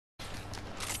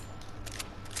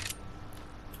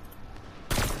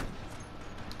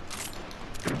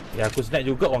Ya aku snipe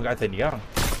juga orang kat atas ni kan.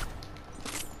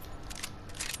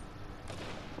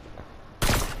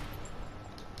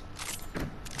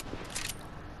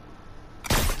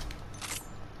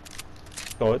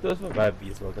 Kau tu sebab babi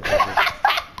sebab kata aku.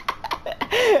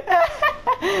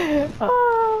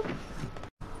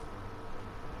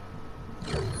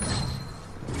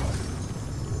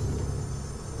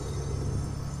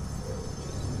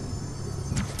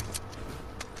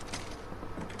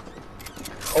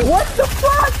 What the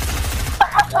fuck?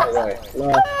 Right.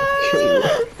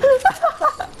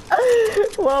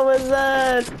 What was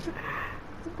that?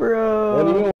 Bro. What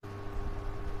do you mean?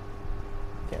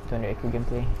 Yeah, 200 echo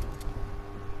gameplay.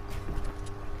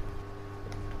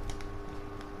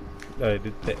 Dah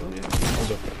dia tag.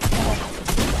 Hold on.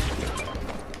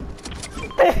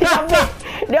 Dia ambil!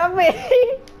 Dia ambil!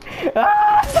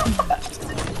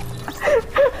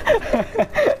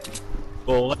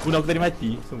 Oh, orang guna aku tadi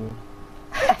mati semua.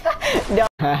 Dia...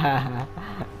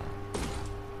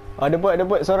 Oh, ada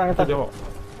buat seorang Kita datang. tengok.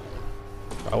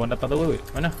 Kawan datang tahu kot.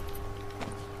 Mana?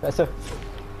 Tak so.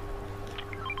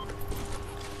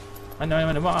 Mana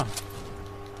mak ah.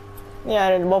 Ni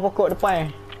ada di bawah pokok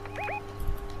depan.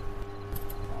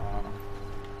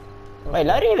 Baik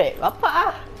lari lek. Bapak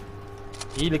ah.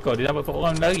 Gila kau, dia dapat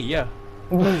orang lari lah.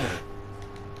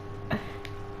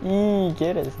 Ih,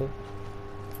 kira tu.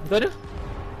 Tu ada?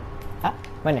 Ha?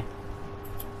 Mana?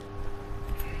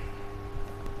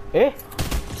 Eh?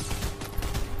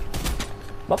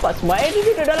 Bapak sembahyang dia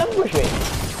duduk dalam bush weh.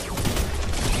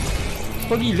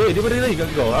 Kau gila, dia pada lari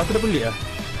kat kau. Aku dah pelik lah.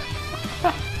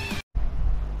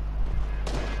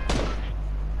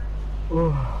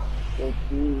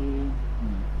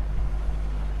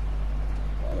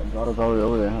 Grotto's already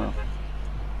over there, huh?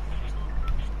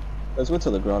 Let's go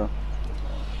to the grotto.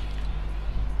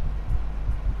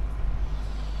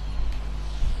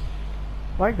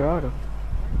 Why grotto?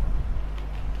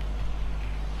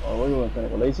 Oh, what do you want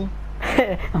to go lazy?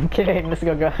 I'm kidding, let's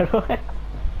go grotto. What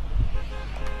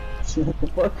the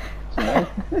fuck?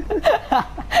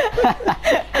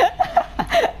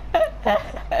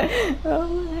 Oh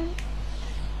man.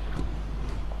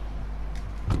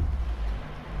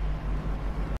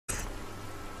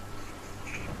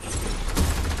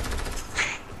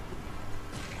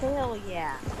 Hell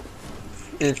yeah.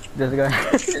 Let's go.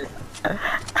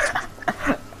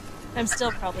 I'm still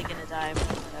probably gonna die, but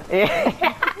whatever. Yeah.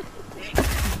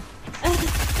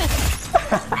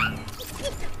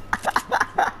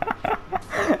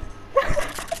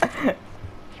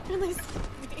 Really sorry.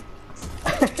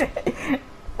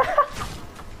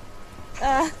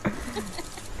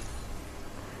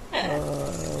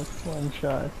 One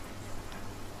shot.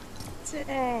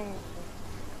 Dang.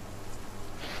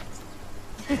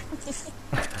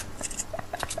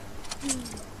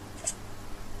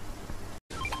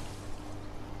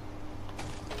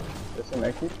 There's some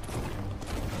extra?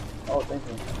 Oh, thank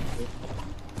you.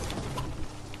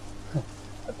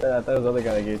 I thought it was the other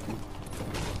guy that gave you.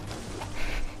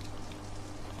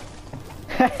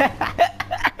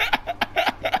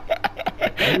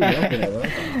 What are you jumping at, bro?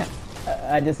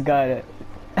 I just got it.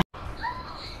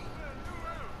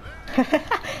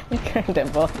 You turned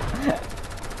that ball.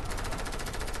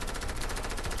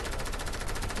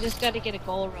 You just gotta get a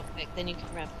goal real quick, then you can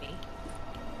rep me.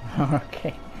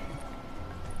 Okay.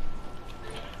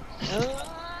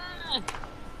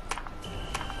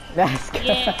 Let's go.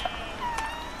 Yeah.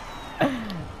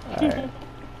 Alright.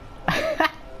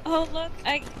 Oh look,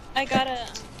 I got a.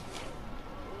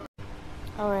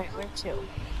 Alright, where to?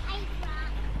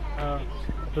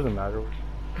 It doesn't matter.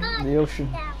 The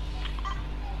ocean.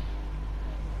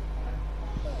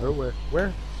 Where? Wait.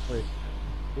 Where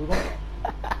we going?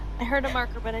 I heard a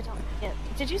marker, but I don't see it.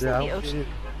 Did you say Yeah, the ocean?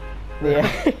 Yeah.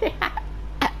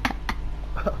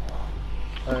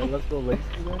 Alright, let's go lazy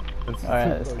then. Alright,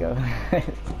 let's go.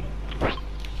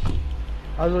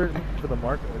 I was looking for the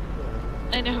marker.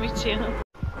 I know, me too.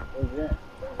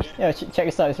 Yeah, check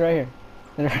this out. It's right here.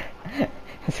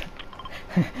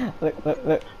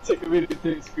 Look. Take a video,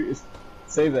 take a screen.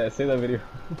 Save that video.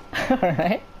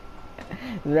 Alright.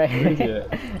 It's right Where is here. it?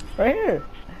 Right here.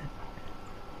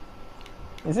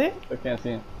 Is it? I can't see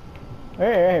him.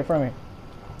 Right here, from me.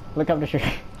 Look up the tree.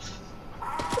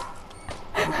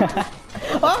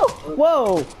 Oh!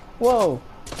 Whoa! Whoa!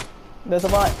 There's a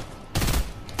bot.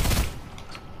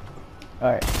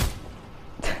 Alright.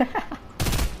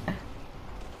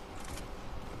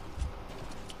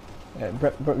 Yeah,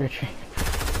 broke the tree.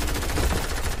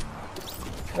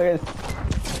 Look at this.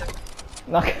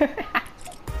 Knock.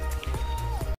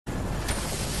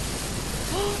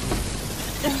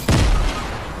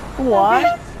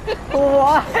 What?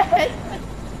 What?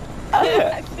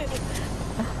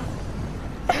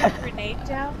 threw a grenade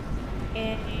down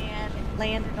and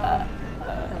landed on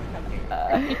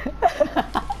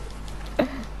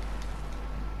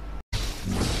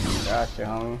Gotcha,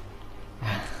 homie.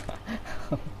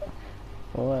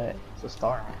 What? It's a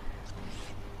star, man.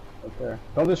 Right there.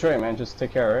 Don't destroy it, man. Just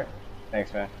take care of it.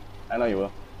 Thanks, man. I know you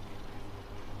will.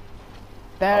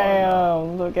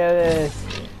 Damn, look at this.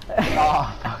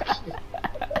 Oh, fuck.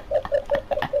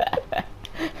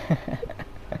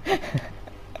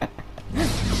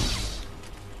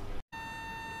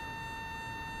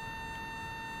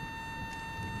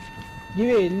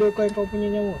 Give low kau punya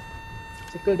nyawa.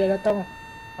 Circle dah datang.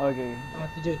 Okay.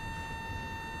 Tujuh.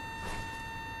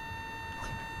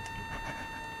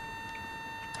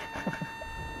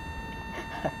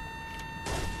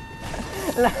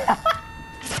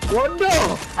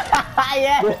 Bodoh.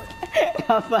 Yes.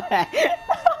 Apa?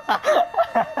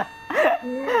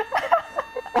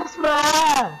 Asra.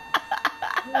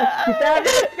 Kita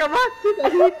ada kat mati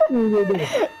kat situ je tu.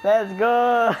 Let's go.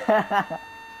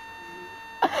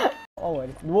 Oh,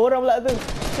 dua orang pula tu.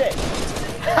 Shit.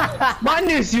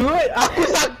 Mana siut? Aku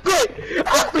sakut.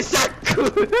 Aku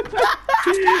sakut.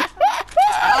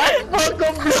 Apa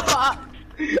kau blok?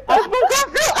 Apa kau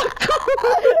blok aku?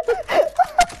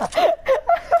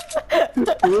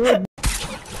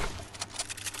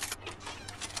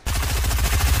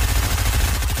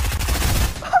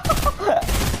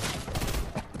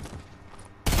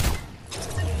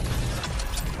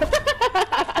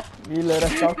 Gila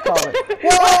dah kau.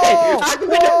 Wow! Aku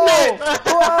kena snipe.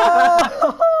 Wow!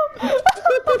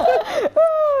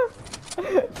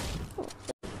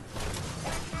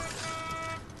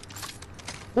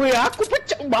 Weh, aku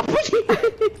pecah apa ni?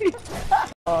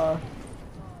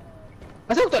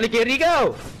 Asal aku tak boleh carry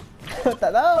kau?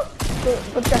 Tak tahu.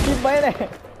 Kau kasih buy ni.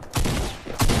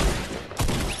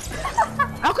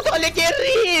 Aku tak boleh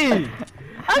carry.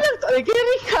 Asal aku tak boleh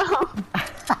carry kau?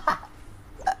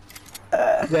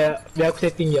 Biar aku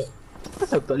setting je.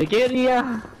 Asal aku tak boleh carry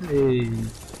lah.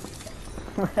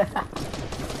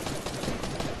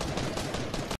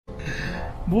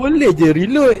 Boleh je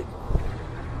reload.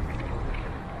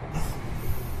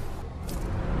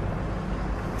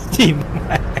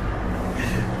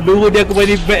 Luruh dia aku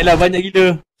balik back lah banyak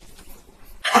gila.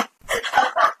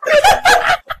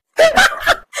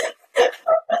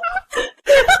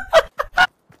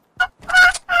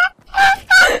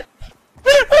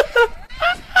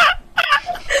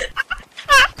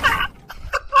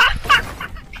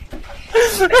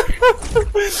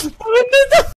 Benda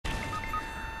tu.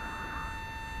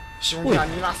 兄弟啊，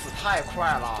你俩死太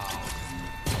快了！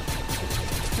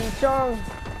紧张。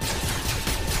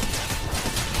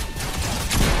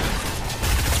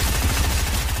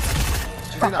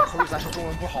兄弟俩口语咱说中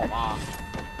文不好吗？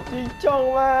紧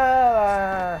张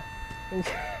嘛。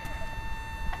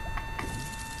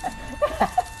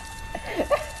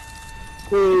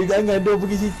Weh, jangan dong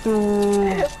pergi situ.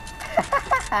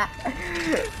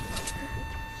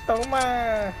 Tong嘛。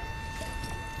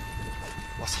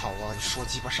我操啊，你说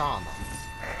鸡巴啥呢？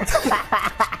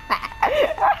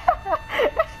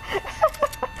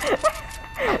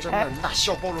真的，你俩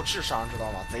笑暴露智商，知道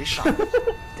吗？贼傻。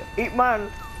一man。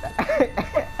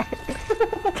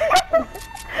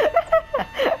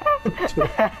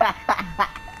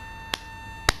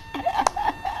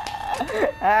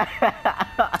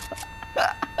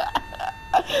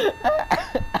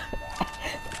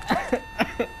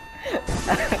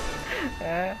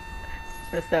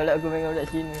Pasal lah aku main budak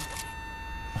Cina.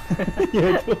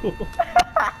 Ya tu.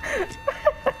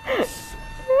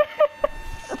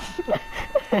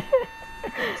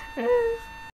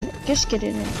 Just get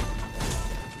in it.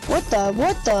 What the?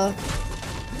 What the?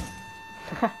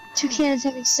 Two cannons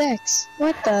having sex.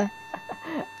 What the?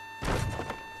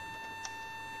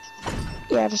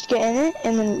 Yeah, just get in it,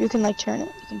 and then you can like turn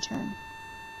it. You can turn.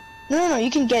 No, you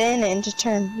can get in it and just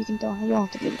turn. You don't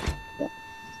have to be.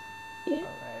 Yeah.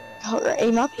 Right.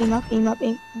 Aim up, aim up, aim up,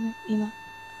 aim up.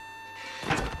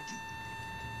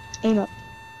 Aim up,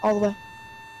 all the way.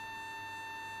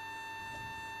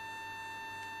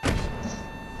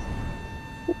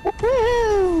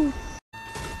 Woo!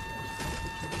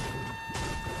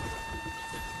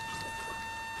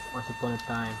 Once upon a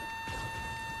time.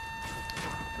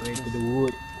 Way to the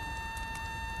wood.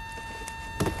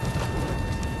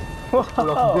 Full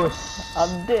of ghosts.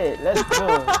 I'm dead. Let's go.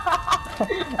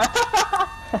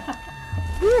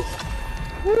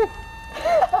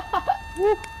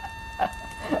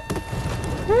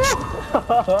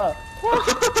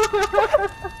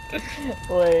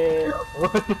 Wait.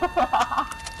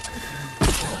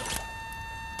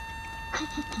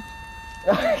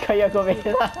 Kaya ko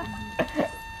bela.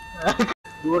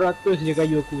 200 je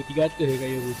kayu aku, 300 je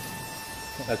kayu aku.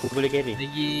 Aku boleh carry.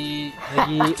 Lagi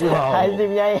wow. Azim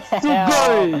ya.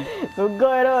 Sugoi.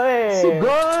 Sugoi tu eh.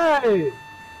 Sugoi.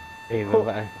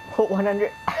 Nampak Hook 100.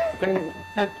 kan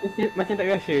macam tak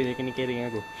biasa je kena carry dengan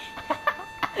aku.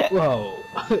 Wow.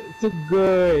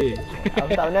 Sugoi. Aku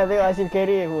tak pernah tengok Azim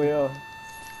carry aku yo.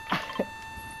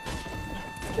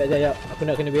 Jap. Aku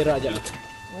nak kena berak jap.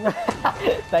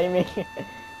 Timing.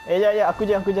 Jap, aku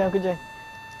je.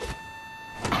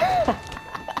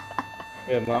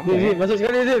 Maaf. Zim, masuk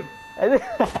sekali Zim. Azim.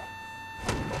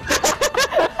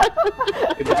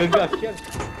 Dia gegas kan.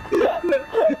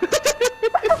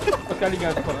 Sekali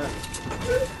dengan aku.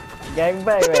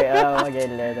 Gangbang weh. Oh,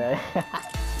 gila tu.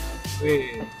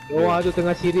 Weh, Noah tu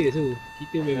tengah serius tu.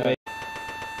 Kita memang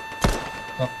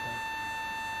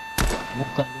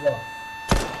bukan dua.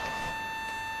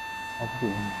 Apa?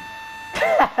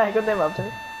 Kau tembak apa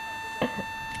ni?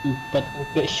 Empat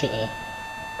shot lah.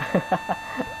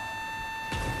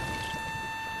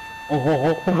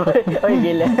 Oh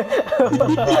gila.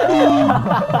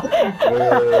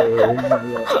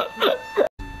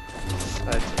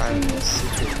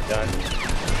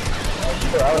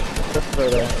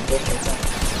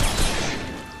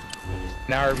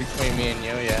 An hour between me and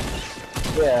you, yeah.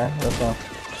 Yeah, that's all.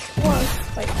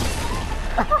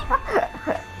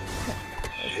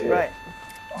 That's right.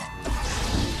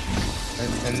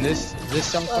 And this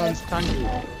sometimes time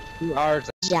 2 hours.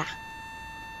 Yeah.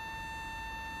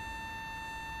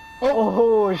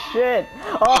 Oh shit!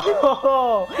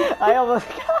 Oh, I almost.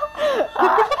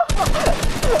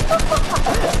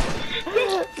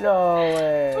 No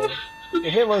way!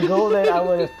 If it was golden, I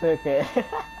would have took it.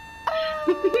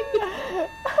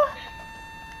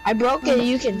 I broke it.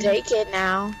 You can take it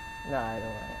now. No, I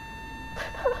don't want it.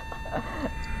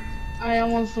 I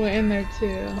almost went in there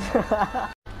too.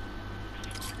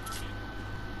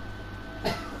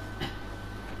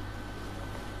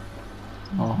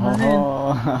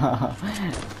 Oh,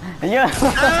 yeah!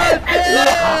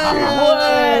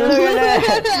 Look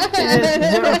at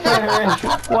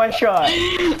that! One shot.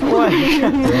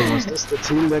 Was this the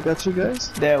team that got you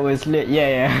guys? That was lit.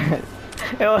 Yeah.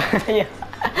 It was, yeah.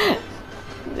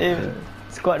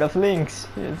 Squad of links.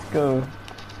 Let's go.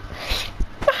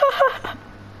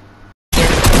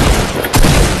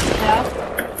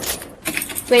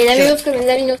 Wait, let me no scope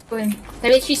him.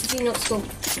 Let me choose to no scope.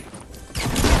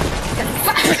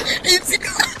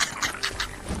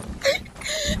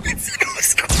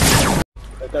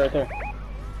 Right there.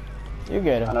 You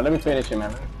get him. No, let me finish him,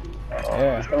 man.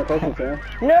 Yeah. He's coming closer to him.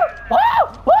 No!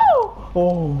 Woo!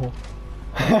 Oh!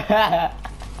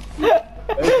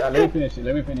 Let me finish it,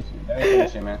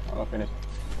 man. I'm gonna finish it.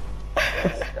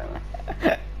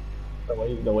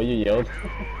 The way you yelled.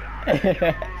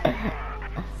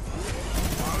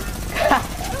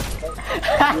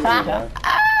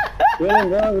 Kill him,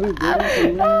 bro. What are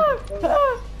you doing?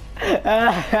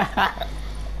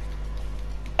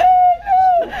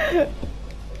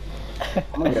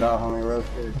 I'm gonna get out, homie, real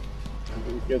quick.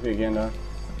 He kills me again, though.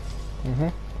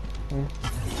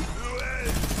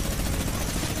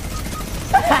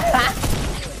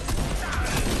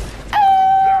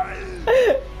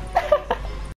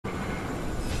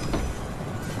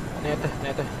 Naik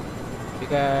atas.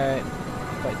 Dekat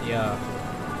dia.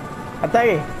 Atas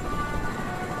lagi?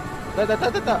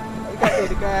 Tak.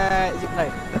 Dekat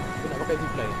zipline. Aku nak pakai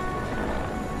zipline.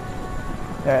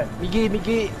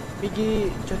 Migi.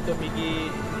 Contoh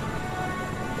Migi.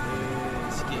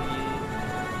 Sikit lagi.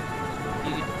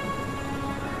 Migi.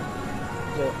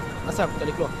 So, asal aku tak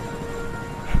boleh keluar?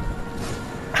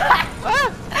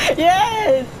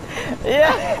 Yes!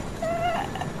 Yeah!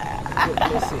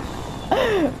 Message.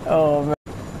 Oh man.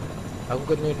 Aku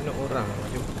kena nak orang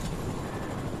macam.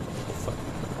 Fuck.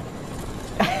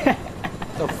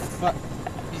 The fuck?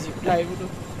 Zipline tu.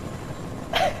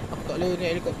 Aku tak boleh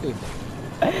naik helikopter.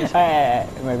 Hey,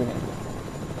 my bad.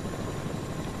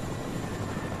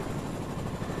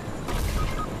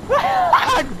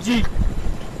 Anjing!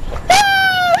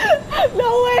 No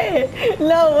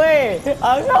way!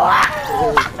 I'm not.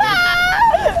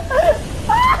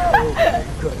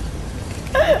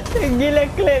 Gila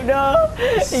clip dah.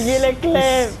 Gila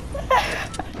clip.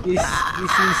 This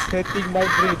is hurting my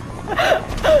brain.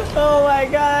 Oh my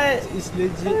god. It's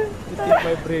legit hurting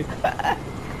my brain.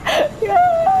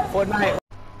 For night.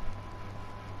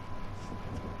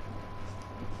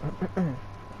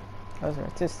 That was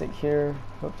artistic here.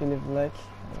 Hope you leave a like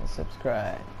and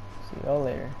subscribe. See y'all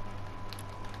later.